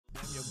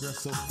Girl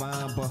so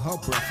fine, but her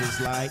breath is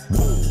like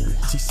ooh.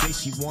 She say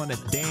she wanna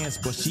dance,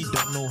 but she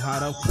don't know how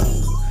to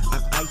ooh.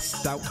 I'm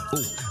iced out,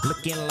 ooh,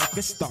 looking like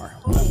a star.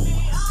 Ooh.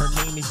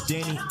 Her name is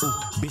Jenny, ooh,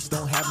 bitch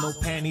don't have no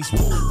panties.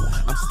 Ooh.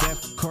 I'm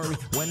Steph Curry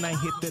when I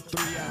hit the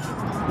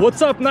three.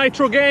 What's up,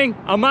 Nitro Gang?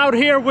 I'm out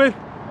here with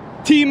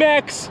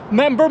T-maxx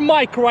member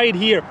Mike right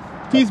here.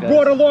 He's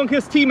brought along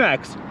his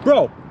T-maxx.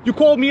 Bro, you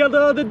called me the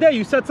other day.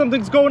 You said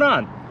something's going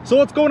on. So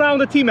what's going on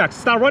with the T-maxx?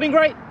 It's not running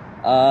right?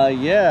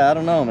 Yeah, I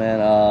don't know,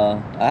 man.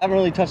 I haven't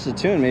really touched the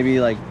tune.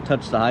 Maybe like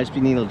touch the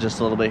high-speed needle just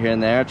a little bit here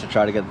and there to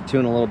try to get the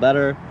tune a little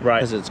better. Right.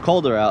 Because it's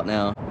colder out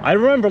now. I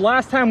remember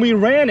last time we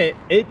ran it,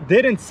 it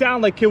didn't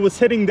sound like it was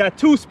hitting that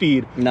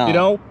 2-speed. No. You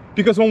know?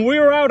 Because when we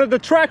were out at the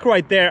track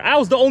right there, I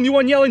was the only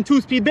one yelling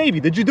 2-speed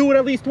baby. Did you do it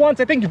at least once?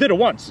 I think you did it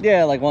once.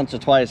 Yeah, like once or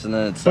twice and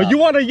then it stopped. But you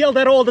want to yell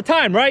that all the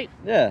time, right?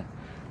 Yeah.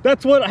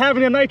 That's what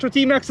having a Nitro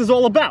T-maxx is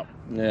all about.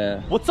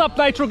 Yeah. What's up,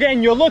 Nitro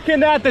Gang? You're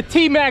looking at the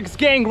T-maxx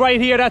gang right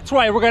here. That's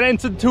right. We're going to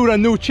institute a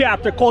new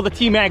chapter called the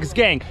T-maxx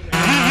gang.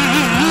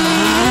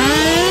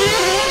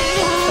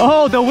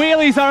 Oh, the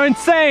wheelies are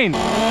insane.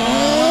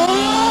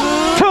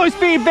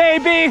 2-speed,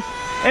 baby.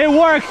 It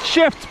works.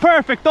 Shifts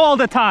perfect all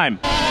the time.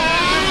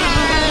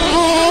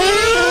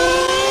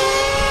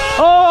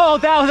 Oh,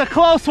 that was a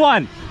close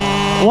one.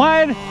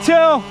 1, 2,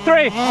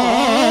 3.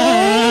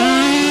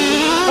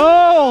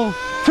 Oh,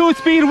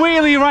 2-speed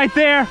wheelie right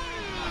there.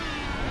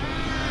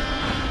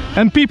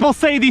 And people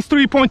say these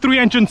 3.3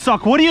 engines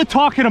suck. What are you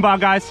talking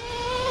about, guys?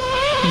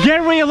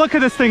 Get real, look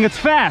at this thing, it's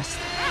fast.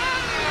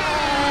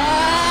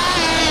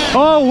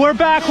 Oh, we're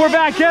back,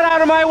 get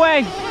out of my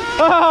way.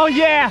 Oh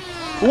yeah,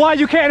 why,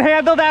 you can't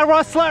handle that,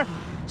 Rustler?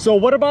 So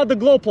what about the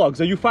glow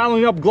plugs? Are you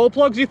following up glow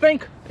plugs, you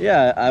think?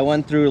 Yeah, I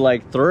went through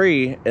like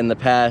 3 in the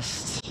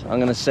past, I'm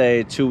gonna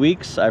say 2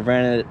 weeks. I've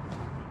ran it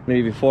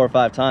maybe 4 or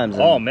 5 times.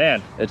 Oh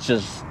man. It's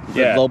just,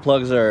 the glow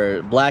plugs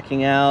are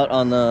blacking out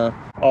on the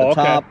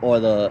top, or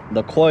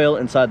the coil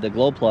inside the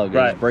glow plug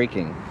is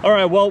breaking. All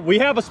right, well, we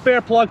have a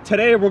spare plug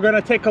today. We're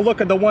gonna take a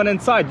look at the one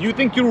inside. Do you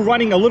think you're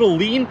running a little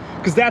lean?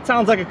 Because that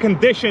sounds like a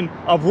condition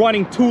of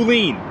running too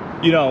lean,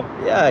 you know?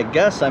 Yeah, I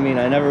guess. I mean,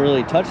 I never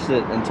really touched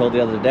it until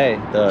the other day,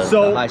 the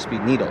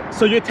high-speed needle.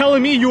 So you're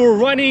telling me you were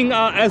running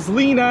as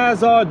lean as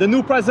the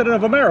new president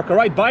of America,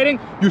 right, Biden?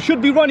 You should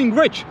be running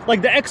rich,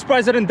 like the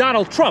ex-president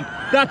Donald Trump.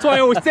 That's why I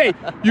always say,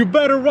 you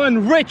better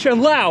run rich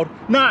and loud,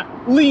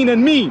 not lean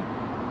and mean.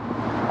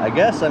 I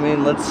guess. I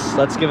mean,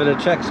 let's give it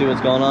a check, see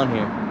what's going on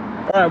here.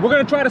 All right, we're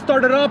gonna try to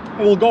start it up and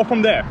we'll go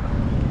from there.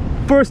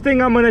 First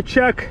thing I'm gonna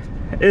check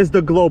is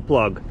the glow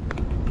plug.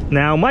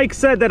 Now, Mike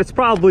said that it's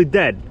probably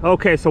dead.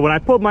 Okay, so when I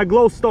put my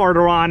glow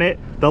starter on it,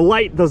 the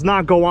light does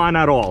not go on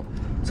at all.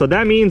 So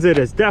that means it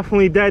is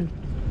definitely dead.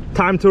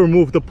 Time to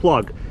remove the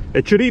plug.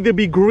 It should either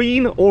be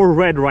green or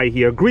red right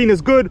here. Green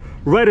is good,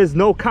 red is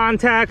no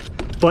contact,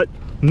 but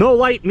no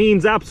light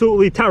means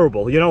absolutely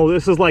terrible. You know,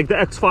 this is like the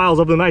X-Files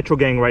of the Nitro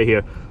Gang right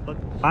here.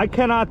 I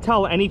cannot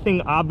tell anything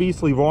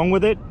obviously wrong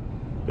with it.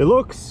 It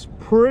looks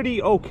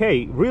pretty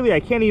okay. Really, I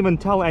can't even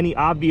tell any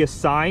obvious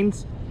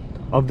signs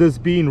of this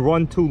being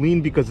run too lean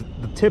because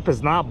the tip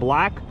is not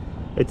black.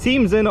 It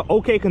seems in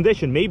okay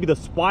condition. Maybe the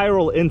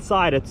spiral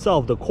inside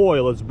itself, the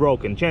coil, is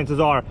broken.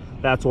 Chances are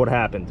that's what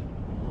happened.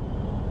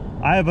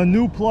 I have a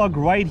new plug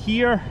right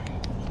here.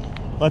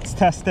 Let's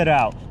test it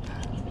out.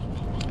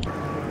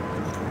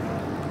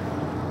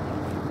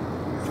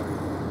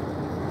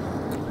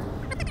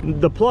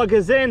 The plug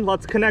is in.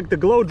 Let's connect the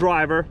glow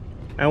driver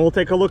and we'll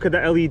take a look at the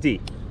LED.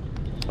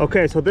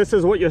 Okay, so this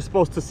is what you're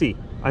supposed to see.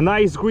 A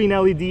nice green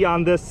LED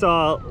on this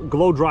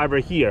glow driver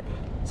here.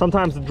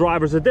 Sometimes the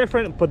drivers are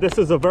different, but this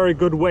is a very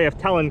good way of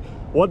telling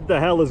what the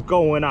hell is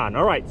going on.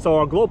 All right, so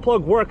our glow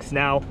plug works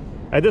now.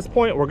 At this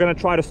point, we're gonna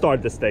try to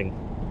start this thing.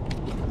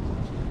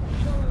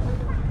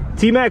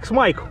 T-maxx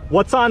Mike,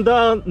 what's on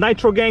the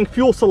Nitro Gang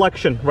fuel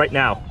selection right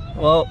now?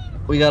 Well,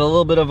 we got a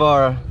little bit of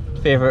our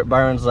favorite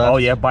Byron's left. Oh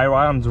yeah,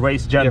 Byron's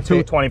Race Gen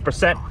 2,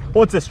 20%.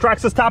 What's this,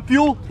 Traxxas Top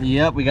Fuel?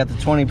 Yep, we got the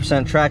 20%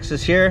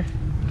 Traxxas here.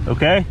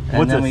 Okay,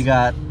 and then we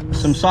got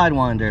some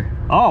Sidewinder.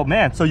 Oh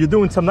man, so you're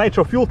doing some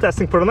nitro fuel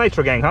testing for the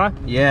Nitro Gang, huh?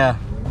 Yeah.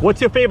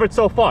 What's your favorite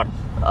so far?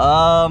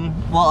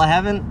 Well, I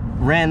haven't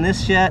ran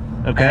this yet.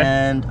 Okay.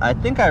 And I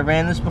think I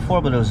ran this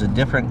before, but it was a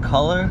different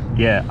color.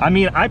 Yeah, I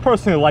mean, I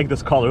personally like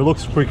this color. It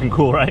looks freaking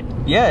cool, right?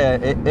 Yeah,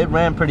 it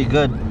ran pretty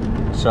good,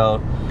 so.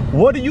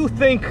 What do you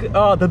think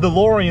the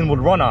DeLorean would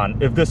run on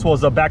if this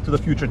was a Back to the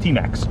Future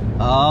T-maxx?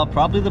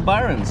 Probably the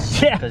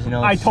Byron's. Yeah, you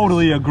know, I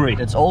totally agree.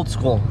 It's old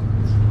school.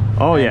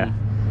 Oh yeah.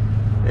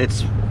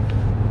 It's,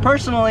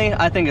 personally,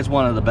 I think it's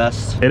one of the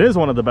best. It is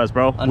one of the best,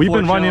 bro. We've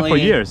been running it for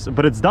years,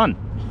 but it's done.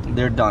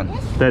 They're done.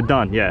 They're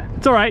done, yeah.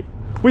 It's all right.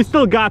 We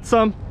still got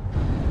some.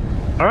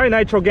 All right,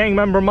 Nitro Gang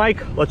member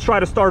Mike, let's try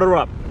to start her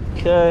up.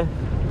 Okay.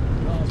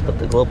 Let's put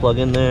the glow plug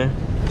in there.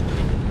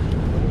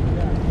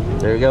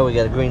 There we go, we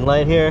got a green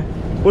light here.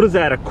 What is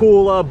that, a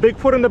cool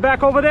Bigfoot in the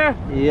back over there?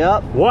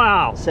 Yep.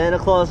 Wow. Santa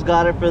Claus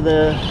got it for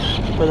the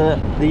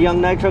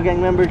young Nitro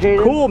Gang member,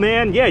 Jaden. Cool,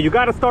 man. Yeah, you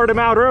got to start him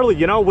out early,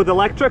 you know, with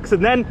electrics,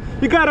 and then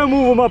you got to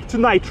move him up to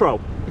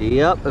nitro.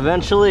 Yep,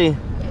 eventually.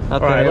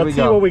 Okay, all right, let's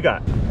see what we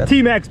got.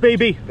 T-maxx,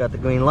 baby. Got the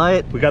green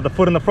light. We got the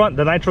foot in the front,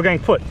 the Nitrogang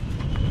foot.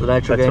 The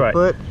Nitrogang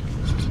foot.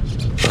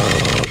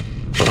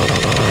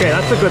 Okay,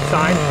 that's a good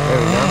sign. There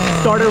we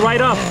go. Started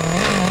right up.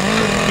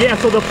 Yeah,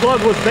 so the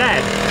plug was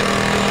bad.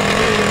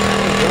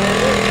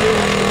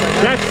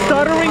 That's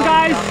stuttering,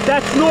 guys.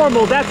 That's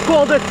normal. That's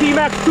called a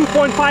T-maxx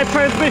 2.5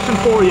 transmission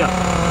for you.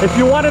 If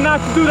you want to not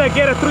to do that,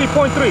 get a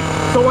 3.3.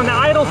 So when the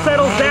idle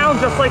settles down,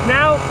 just like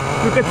now,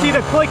 you can see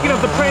the clicking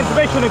of the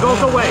transmission. It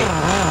goes away.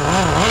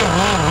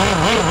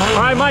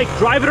 All right, Mike,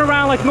 drive it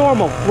around like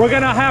normal. We're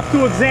going to have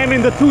to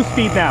examine the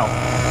 2-speed now.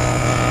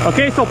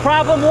 Okay, so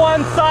problem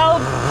 1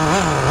 solved.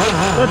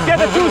 Let's get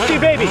the 2-speed,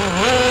 baby.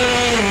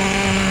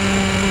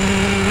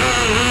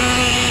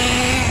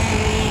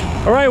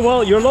 All right,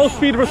 well, your low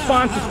speed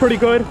response is pretty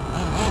good.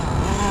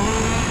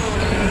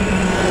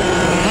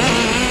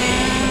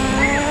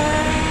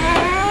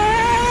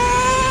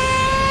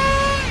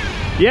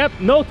 Yep,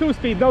 no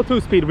 2-speed, no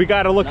 2-speed. We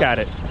got to look at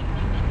it.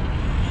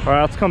 All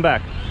right, let's come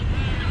back.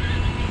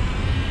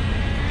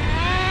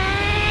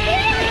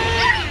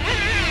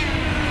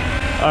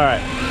 All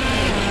right.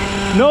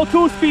 No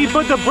 2-speed,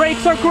 but the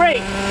brakes are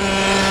great.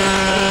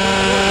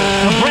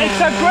 The brakes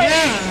are great.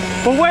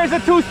 But where's the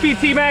 2-speed,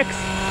 T-maxx?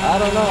 I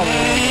don't know,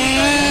 man.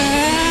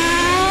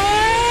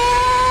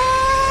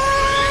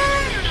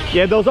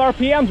 Yeah, those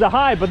RPMs are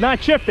high, but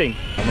not shifting.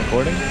 I'm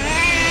recording.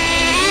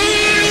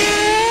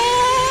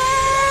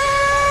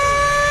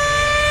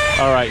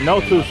 All right, no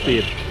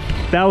 2-speed.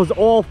 That was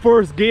all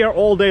first gear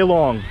all day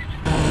long.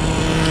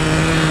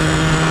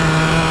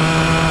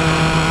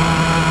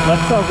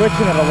 Let's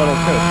richen it a little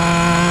too.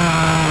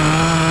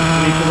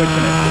 We need to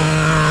richen it.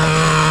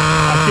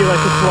 I feel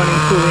like it's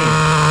running too lean.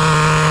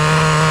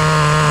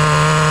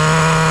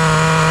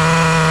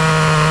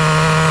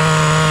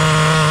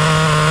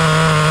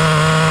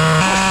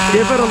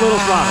 Give it a little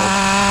throttle.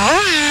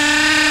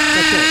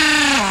 That's it.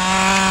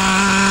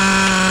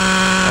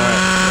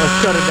 Alright, let's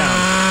shut it down.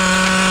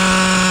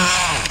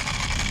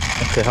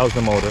 Okay, how's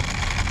the motor?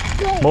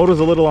 Motor's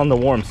a little on the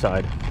warm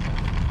side.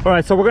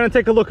 Alright, so we're going to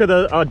take a look at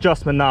the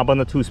adjustment knob on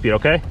the 2-speed,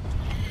 okay?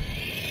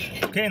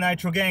 Okay,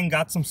 Nitrogang,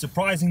 got some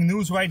surprising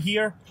news right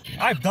here.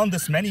 I've done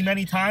this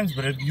many times,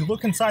 but if you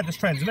look inside this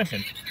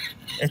transmission,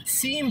 it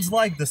seems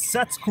like the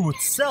set screw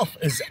itself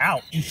is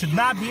out. You should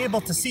not be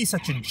able to see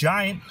such a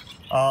giant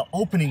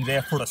opening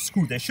there for the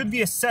screw. There should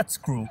be a set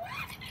screw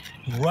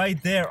right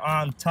there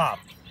on top.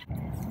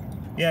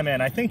 Yeah,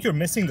 man, I think you're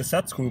missing the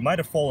set screw. It might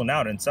have fallen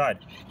out inside.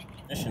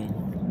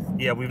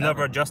 Yeah, we've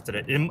never adjusted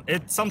it.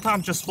 It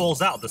sometimes just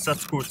falls out, the set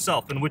screw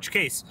itself, in which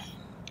case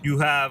you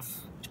have,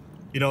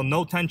 you know,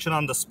 no tension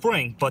on the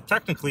spring, but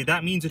technically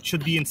that means it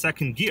should be in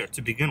second gear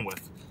to begin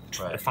with,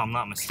 right, if I'm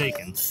not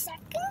mistaken.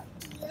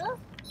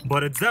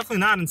 But it's definitely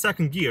not in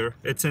second gear,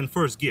 it's in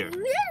first gear.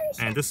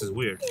 And this is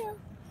weird.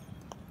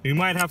 You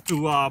might have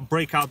to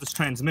break out this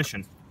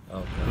transmission.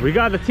 Okay. We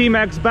got the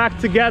T-maxx back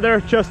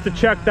together just to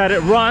check that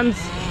it runs.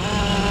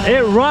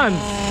 It runs!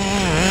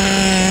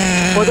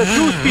 But the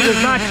 2-speed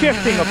is not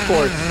shifting, of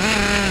course.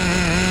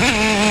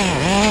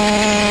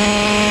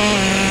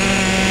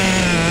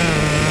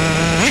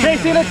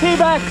 Chasing the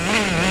T-maxx!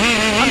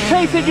 I'm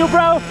chasing you,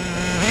 bro!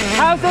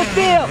 How's it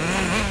feel?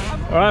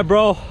 Alright,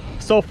 bro.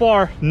 So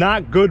far,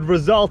 not good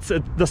results.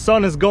 The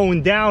sun is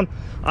going down.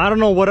 I don't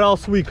know what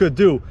else we could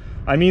do.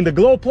 I mean, the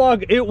glow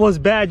plug, it was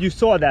bad, you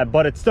saw that,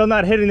 but it's still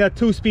not hitting that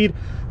 2-speed.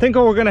 I think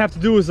what we're gonna have to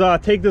do is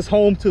take this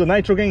home to the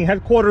Nitrogang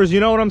headquarters, you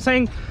know what I'm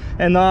saying?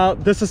 And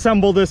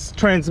disassemble this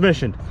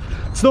transmission.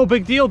 It's no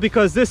big deal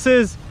because this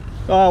is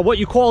what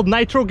you call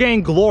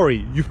Nitrogang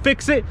glory. You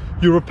fix it,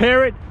 you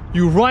repair it,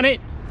 you run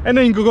it, and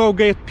then you go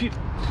get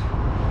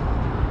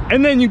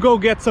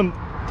some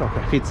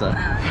pizza.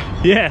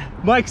 Yeah,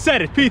 Mike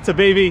said it, pizza,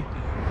 baby.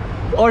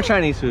 Or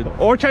Chinese food.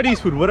 Or Chinese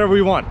food, whatever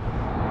you want.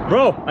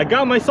 Bro, I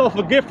got myself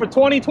a gift for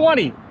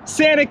 2020.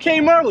 Santa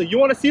came early. You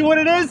want to see what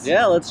it is?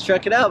 Yeah, let's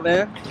check it out,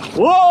 man.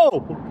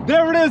 Whoa!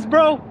 There it is,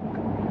 bro.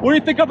 What do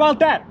you think about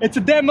that? It's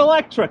a damn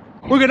electric.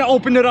 We're going to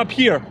open it up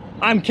here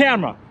on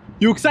camera.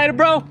 You excited,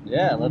 bro?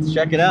 Yeah, let's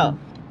check it out.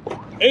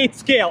 8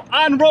 scale.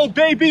 On-road,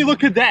 baby.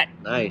 Look at that.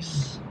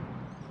 Nice.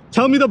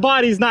 Tell me the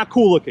body's not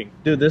cool looking.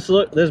 Dude, this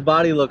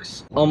body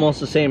looks almost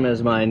the same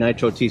as my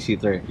Nitro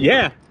TC3.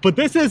 Yeah, but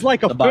this is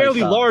like a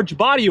fairly large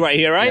body right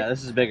here, right? Yeah,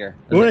 this is bigger.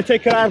 We're gonna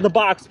take it out of the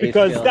box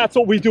because that's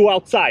what we do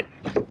outside.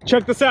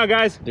 Check this out,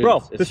 guys. Dude, bro,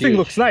 this thing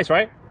looks nice,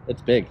 right?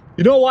 It's big.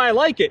 You know why I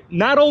like it?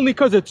 Not only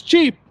because it's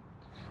cheap,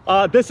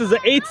 this is an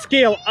 8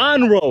 scale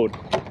on-road.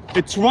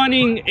 It's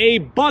running a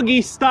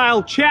buggy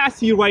style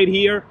chassis right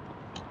here.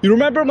 You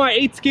remember my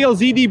 8 scale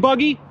ZD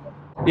buggy?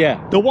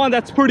 Yeah. The one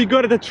that's pretty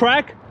good at the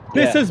track?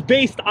 This is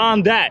based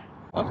on that.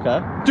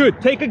 Okay. Dude,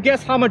 take a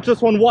guess how much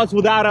this one was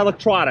without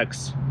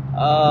electronics.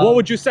 What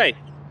would you say?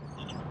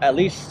 At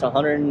least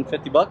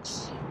 150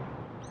 bucks.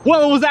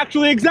 Well, it was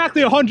actually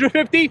exactly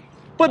 150,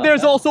 but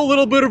there's also a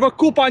little bit of a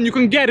coupon you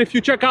can get if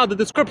you check out the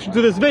description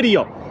to this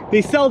video.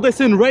 They sell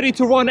this in ready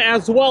to run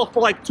as well for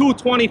like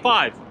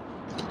 $225.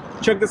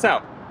 Check this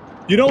out.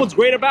 You know what's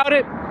great about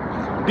it?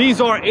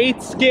 These are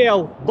 8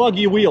 scale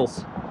buggy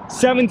wheels.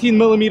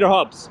 17mm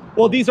hubs.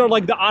 Well, these are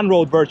like the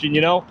on-road version,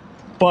 you know?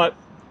 But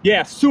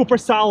yeah, super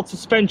solid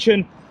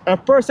suspension.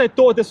 At first I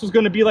thought this was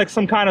gonna be like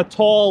some kind of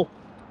tall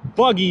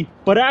buggy,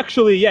 but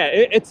actually, yeah,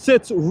 it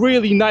sits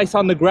really nice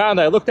on the ground.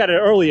 I looked at it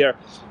earlier.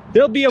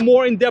 There'll be a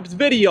more in-depth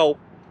video,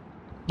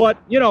 but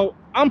you know,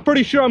 I'm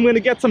pretty sure I'm gonna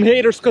get some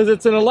haters because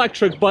it's an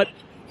electric, but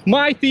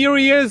my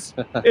theory is,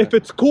 if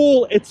it's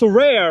cool, it's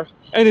rare,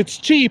 and it's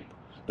cheap,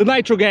 the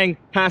Nitrogang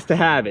has to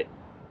have it.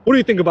 What do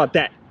you think about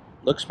that?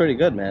 Looks pretty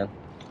good, man.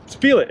 Let's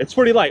feel it. It's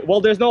pretty light. Well,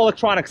 there's no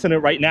electronics in it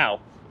right now.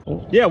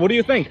 Yeah, what do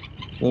you think?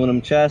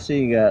 Aluminum chassis,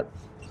 you got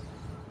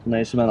a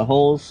nice amount of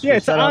holes. Yeah,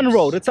 it's an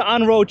on-road. It's an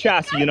on-road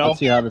chassis, you know? Let's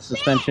see how the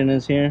suspension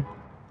is here.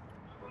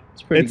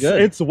 It's pretty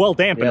good. It's well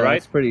dampened, yeah, right?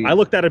 It's pretty, I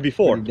looked at it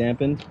before. Pretty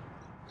dampened.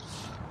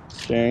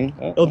 Steering.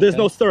 Oh, there's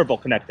no servo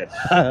connected.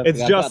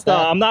 It's just,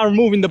 I'm not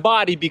removing the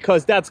body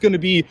because that's going to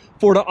be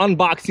for the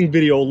unboxing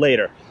video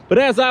later. But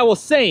as I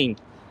was saying,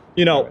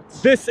 you know,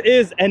 this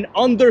is an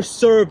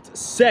underserved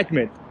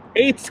segment.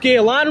 8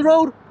 scale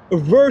on-road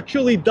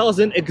virtually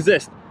doesn't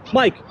exist.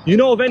 Mike, you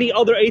know of any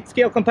other 8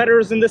 scale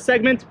competitors in this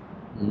segment?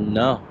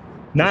 No.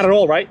 Not at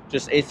all, right?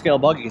 Just 8 scale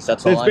buggies,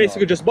 that's all I know. It's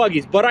basically just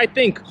buggies. But I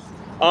think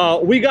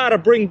we got to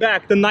bring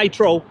back the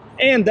Nitro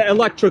and the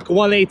electric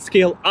 1/8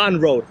 scale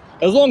on-road.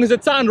 As long as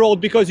it's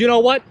on-road, because you know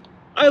what?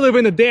 I live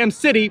in a damn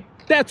city.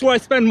 That's where I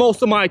spend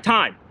most of my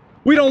time.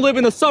 We don't live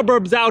in the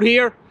suburbs out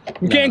here.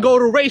 You can't go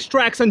to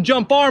racetracks and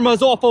jump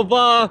armas off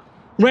of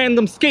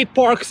random skate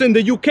parks in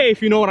the UK,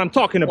 if you know what I'm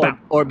talking about.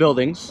 Or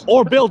buildings.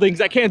 Or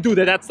buildings. I can't do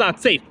that. That's not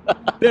safe.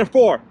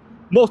 Therefore,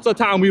 most of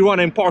the time we run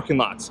in parking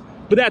lots.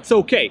 But that's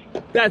okay.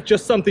 That's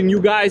just something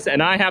you guys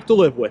and I have to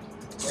live with.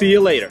 See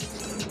you later.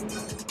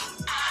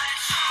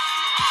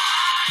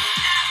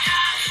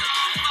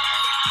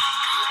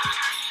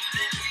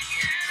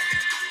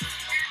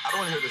 I don't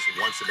want to hear this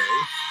once a day.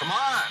 Come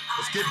on,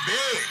 let's get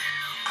big.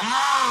 Come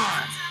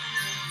on.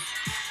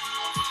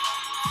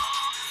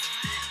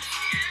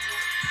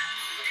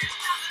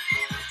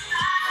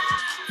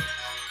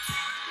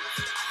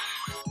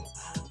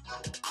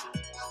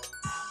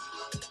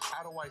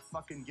 How do I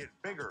fucking get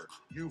bigger?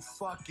 You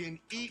fucking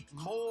eat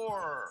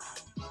more.